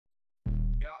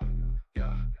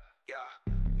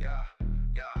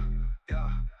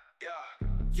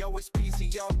Yo, it's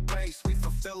Peezy on bass, we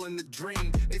fulfilling the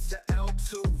dream. It's the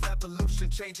L2 revolution,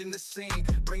 changing the scene,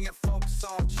 bringing folks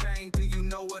on chain. Do you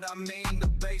know what I mean? The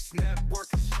bass network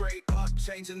is straight up,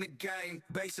 changing the game.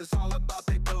 Bass is all about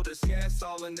they builders, yeah, it's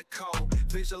all in the code.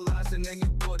 Visualizing and you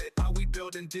put it, how we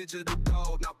building digital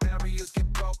gold. Now barriers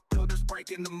get broke, builders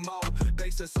breaking the mold.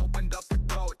 Bass has opened up the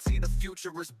door, see the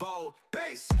future is bold.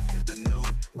 Bass is the new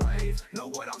wave, know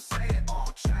what I'm saying?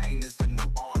 On chain is the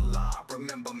new online.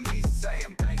 Remember me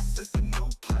saying bass is the new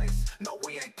place. No,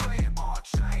 we ain't playing. On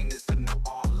chain is the new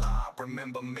online.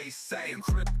 Remember me saying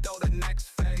crypto the next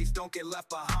phase, don't get left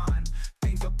behind.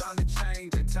 Things are bound to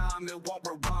change, in time it won't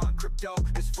rewind. Crypto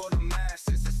is for the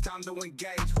masses, it's time to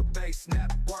engage with Bass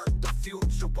Network. The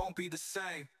future won't be the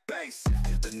same. Bass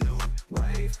is the new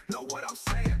wave, know what I'm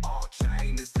saying? On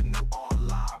chain is the new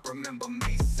online. Remember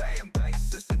me saying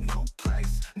bass is the new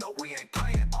place. No, we ain't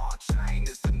playing. On chain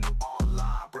is the new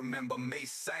online. Remember me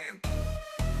saying.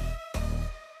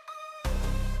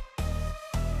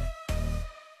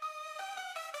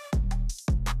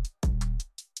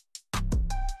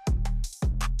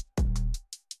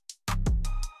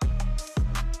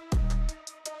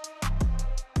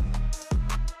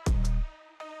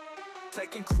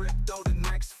 Taking crypto the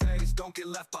next phase, don't get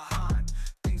left behind.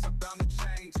 Things are bound to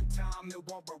change, in time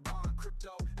it won't rewind.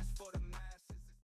 Crypto is for the masses.